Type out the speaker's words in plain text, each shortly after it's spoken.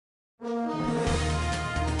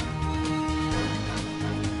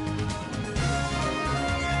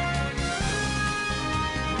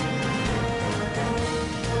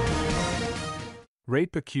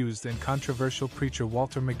Rape accused and controversial preacher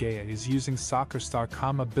Walter Magaya is using soccer star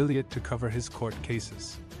Khama Billiat to cover his court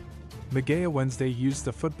cases. Magaya Wednesday used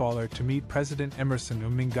the footballer to meet President Emmerson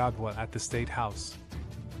Mnangagwa at the State House.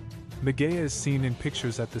 Magaya is seen in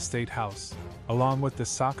pictures at the State House, along with the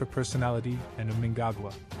soccer personality and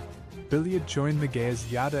Mnangagwa. Billiat joined Magaya's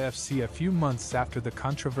Yada FC a few months after the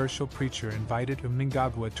controversial preacher invited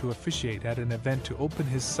Mnangagwa to officiate at an event to open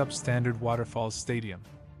his substandard Waterfalls Stadium.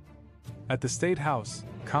 At the State House,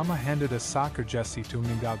 Khama handed a soccer jersey to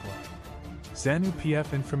Mnangagwa.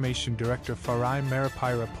 ZANU-PF Information Director Farai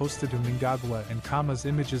Marapira posted Mnangagwa and Khama's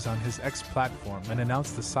images on his X platform and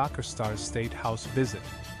announced the soccer star's State House visit.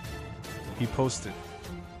 He posted,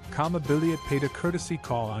 "Khama Billiat paid a courtesy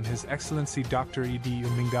call on His Excellency Dr. E.D.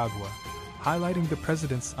 Mnangagwa, highlighting the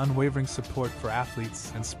President's unwavering support for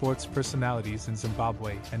athletes and sports personalities in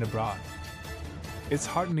Zimbabwe and abroad. It's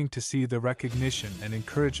heartening to see the recognition and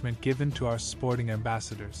encouragement given to our sporting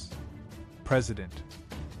ambassadors. President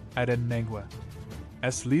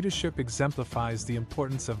Mnangagwa's leadership exemplifies the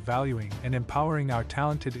importance of valuing and empowering our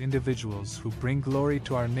talented individuals who bring glory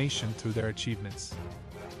to our nation through their achievements.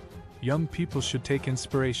 Young people should take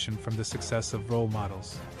inspiration from the success of role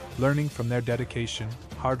models, learning from their dedication,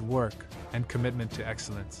 hard work, and commitment to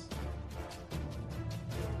excellence."